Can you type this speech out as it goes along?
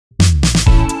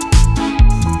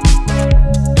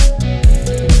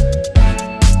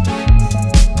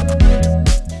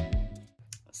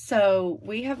So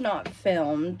we have not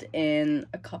filmed in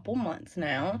a couple months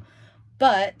now,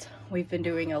 but we've been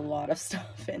doing a lot of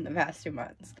stuff in the past 2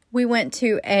 months. We went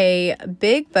to a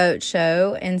big boat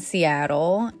show in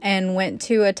Seattle and went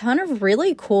to a ton of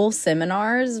really cool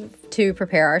seminars to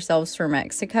prepare ourselves for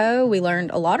Mexico. We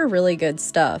learned a lot of really good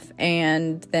stuff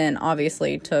and then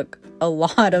obviously took a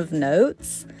lot of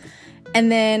notes. And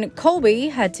then Colby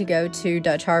had to go to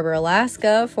Dutch Harbor,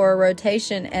 Alaska for a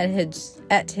rotation at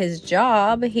his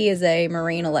job. He is a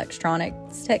marine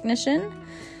electronics technician,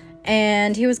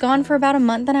 and he was gone for about a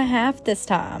month and a half this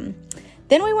time.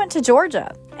 Then we went to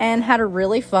Georgia and had a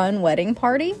really fun wedding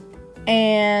party,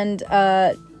 and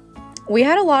we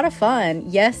had a lot of fun.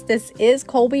 Yes, this is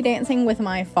Colby dancing with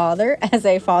my father as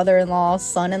a father-in-law,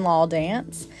 son-in-law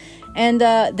dance, and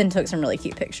then took some really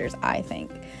cute pictures, I think.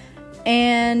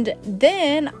 And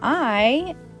then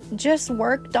I just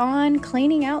worked on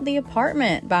cleaning out the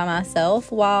apartment by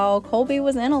myself while Colby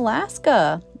was in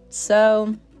Alaska.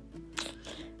 So,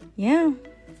 yeah.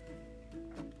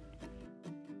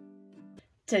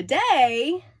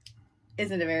 Today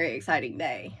isn't a very exciting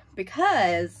day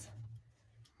because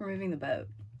we're moving the boat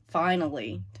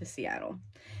finally to Seattle.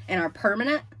 And our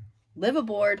permanent live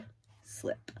aboard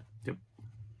slip. Yep.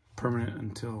 Permanent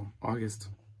until August.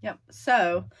 Yep.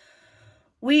 So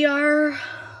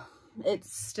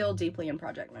it's still deeply in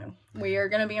project mode. We are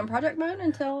going to be in project mode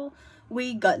until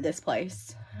we gut this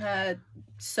place.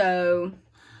 So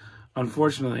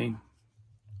unfortunately,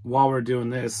 while we're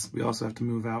doing this, we also have to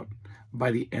move out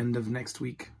by the end of next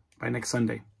week, by next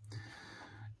Sunday.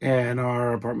 And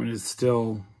our apartment is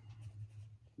still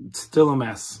a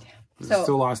mess. There's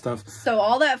still a lot of stuff. So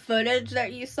all that footage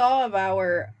that you saw of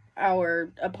our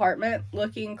apartment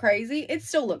looking crazy, it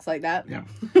still looks like that. Yeah.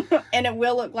 And it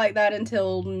will look like that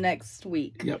until next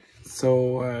week. Yep.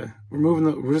 So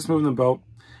we're just moving the boat.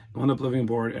 We'll end up living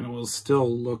aboard, and it will still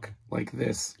look like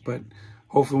this. But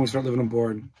hopefully, when we start living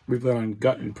aboard, we plan on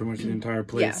gutting pretty much the entire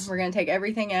place. Yeah, we're gonna take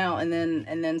everything out and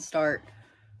then start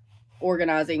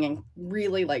organizing and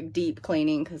really like deep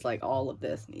cleaning, because like all of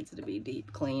this needs to be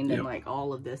deep cleaned. Yep. And like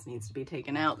all of this needs to be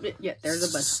taken out. But yeah, there's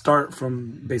a bunch. Start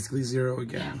from basically zero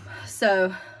again. Yeah.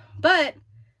 So, but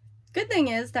good thing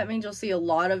is that means you'll see a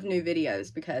lot of new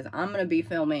videos, because I'm gonna be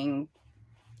filming,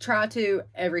 try to,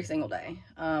 every single day,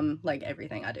 like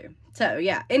everything I do. So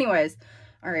yeah, anyways,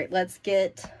 all right, let's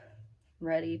get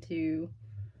ready to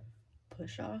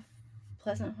push off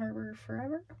Pleasant Harbor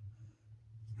forever.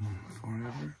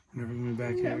 Forever. We're never gonna be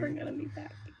back here. Never gonna be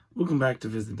back. We'll come back to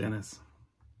visit Dennis.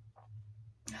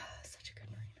 Such a good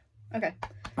marina. Okay.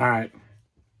 All right.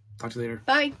 Talk to you later.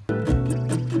 Bye.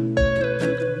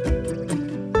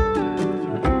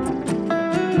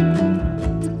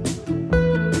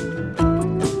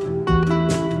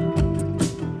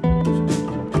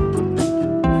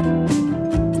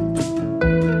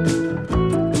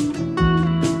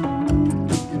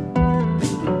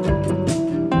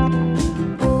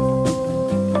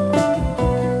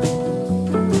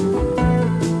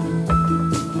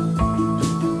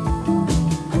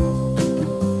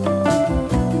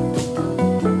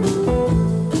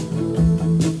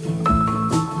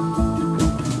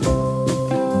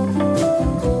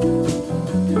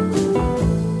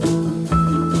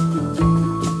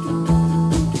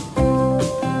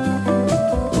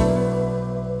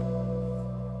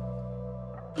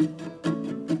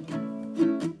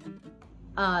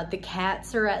 The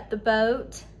cats are at the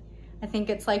boat. I think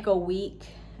it's like a week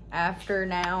after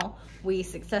now we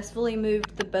successfully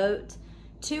moved the boat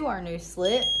to our new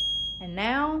slip, and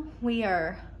now we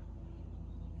are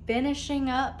finishing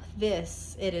up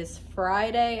this. It is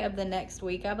Friday of the next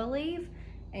week, I believe,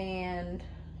 and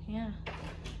yeah,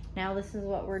 now this is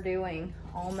what we're doing.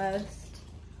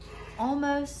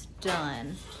 Almost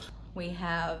done. We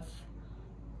have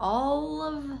all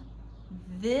of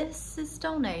this is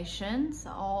donations.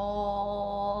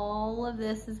 All of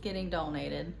this is getting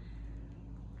donated.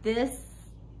 This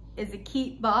is a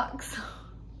keep box.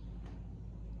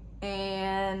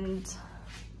 And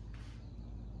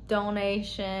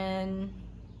donation.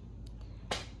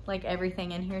 Like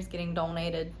everything in here is getting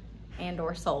donated and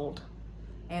or sold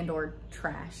and or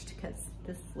trashed, because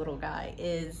this little guy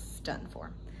is done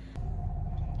for.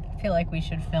 I feel like we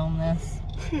should film this.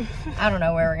 I don't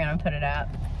know where we're gonna put it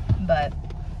at. But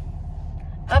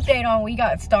update on, we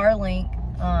got Starlink.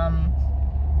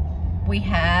 We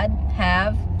have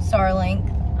Starlink.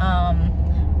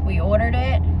 We ordered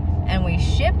it and we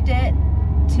shipped it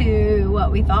to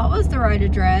what we thought was the right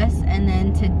address, and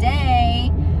then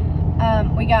today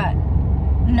we got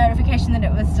notification that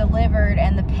it was delivered,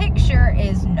 and the picture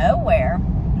is nowhere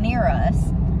near us.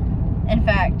 In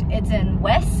fact, it's in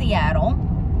West Seattle.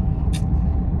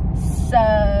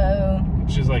 So,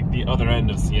 which is like the other end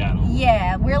of Seattle.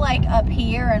 Yeah, we're like up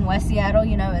here, and West Seattle,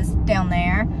 you know, is down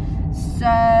there.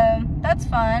 So that's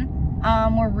fun.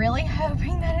 We're really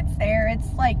hoping that it's there.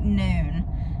 It's like noon.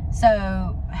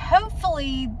 So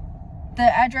hopefully the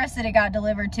address that it got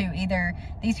delivered to, either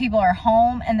these people are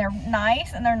home and they're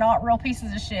nice and they're not real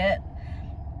pieces of shit,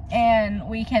 and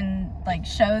we can like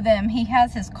show them. He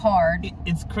has his card.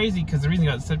 It's crazy because the reason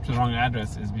I got sent to the wrong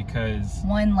address is because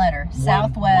One letter,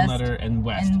 Southwest. One letter and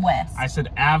West. And West. I said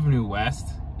Avenue West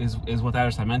is what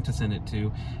address I meant to send it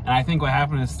to. And I think what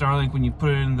happened is Starlink, when you put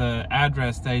it in the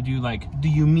address, they do like, do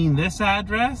you mean this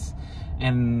address?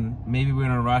 And maybe we're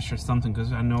in a rush or something,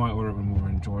 because I know I ordered when we were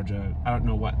in Georgia. I don't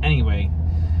know what. Anyway,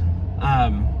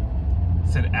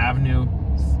 said Avenue.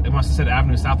 It must have said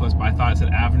Avenue Southwest, but I thought it said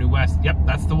Avenue West. Yep,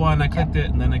 that's the one. I clicked it,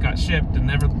 and then it got shipped, and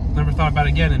never thought about it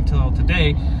again until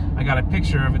today. I got a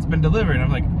picture of it's been delivered. And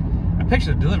I'm like, a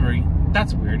picture of delivery?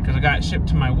 That's weird, because I got it shipped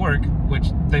to my work,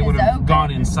 which they would have gone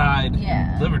inside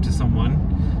and delivered to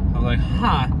someone. I was like,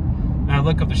 huh. And I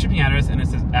look up the shipping address, and it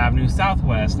says Avenue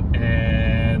Southwest,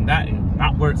 and that is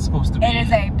not where it's supposed to be. It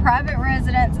is a private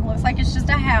residence. It looks like it's just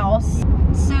a house.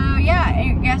 So yeah,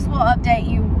 I guess we'll update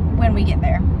you when we get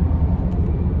there.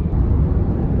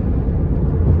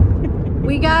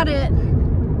 We got it.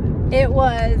 It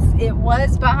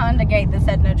was behind a gate that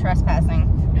said no trespassing.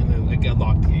 And then like a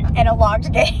locked gate. And a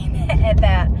locked gate at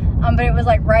that. But it was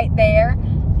like right there.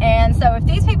 And so if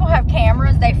these people have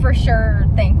cameras, they for sure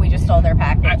think we just stole their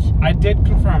package. I did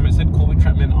confirm. It said Colby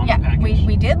Trentman on the package.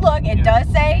 We did look. It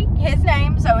does say his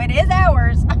name, so it is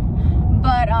ours.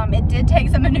 But it did take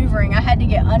some maneuvering. I had to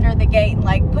get under the gate and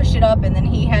like push it up, and then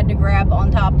he had to grab on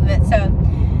top of it. So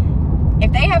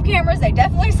if they have cameras, they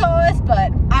definitely saw us,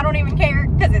 but I don't even care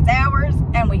because it's ours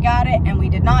and we got it, and we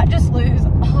did not just lose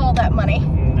all that money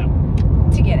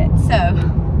to get it. So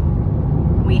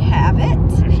we have it.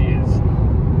 There she is.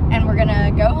 And we're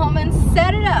gonna go home and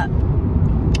set it up.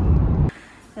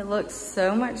 It looks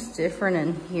so much different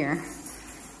in here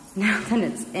now that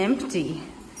it's empty.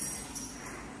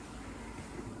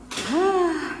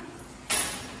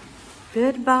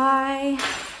 Goodbye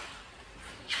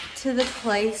to the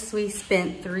place we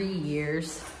spent 3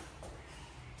 years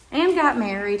and got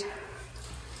married.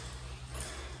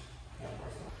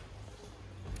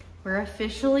 We're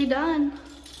officially done.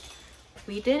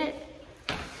 We did it.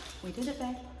 We did it,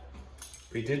 babe.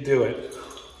 We did do it.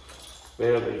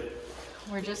 Barely.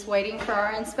 We're just waiting for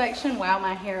our inspection. Wow,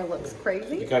 my hair looks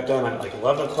crazy. We got done at like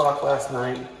 11 o'clock last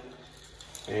night.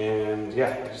 And yeah,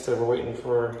 like I said, we're waiting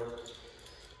for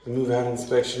the move out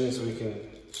inspection so we can,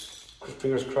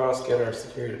 fingers crossed, get our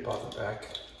security deposit back.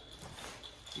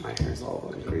 My hair's all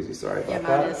looking crazy. Sorry about that.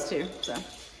 Yeah, mine is too. So.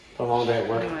 A long day at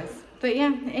work.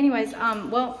 Anyways,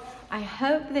 well, I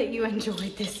hope that you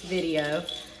enjoyed this video.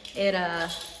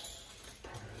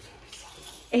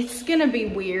 It's gonna be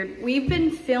weird. We've been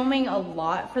filming a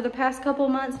lot for the past couple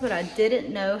months, but I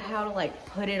didn't know how to like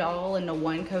put it all into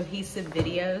one cohesive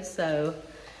video, so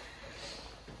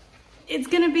it's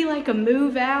gonna be like a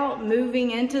move out,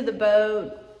 moving into the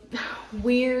boat,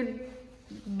 weird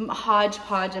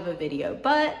hodgepodge of a video,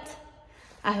 but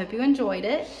I hope you enjoyed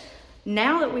it.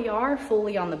 Now that we are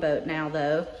fully on the boat now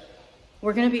though,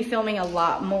 we're gonna be filming a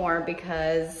lot more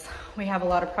because we have a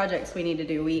lot of projects we need to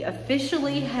do. We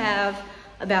officially have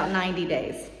about 90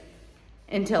 days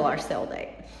until our sail date.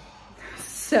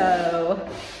 So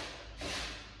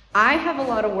I have a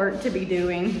lot of work to be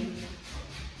doing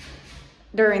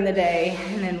during the day,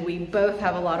 and then we both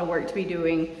have a lot of work to be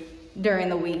doing during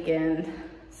the weekend.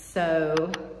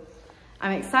 So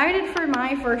I'm excited for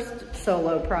my first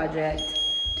solo project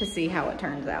to see how it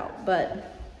turns out.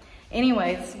 But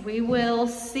anyways, we will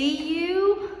see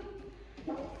you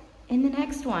in the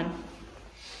next one.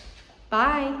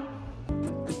 Bye.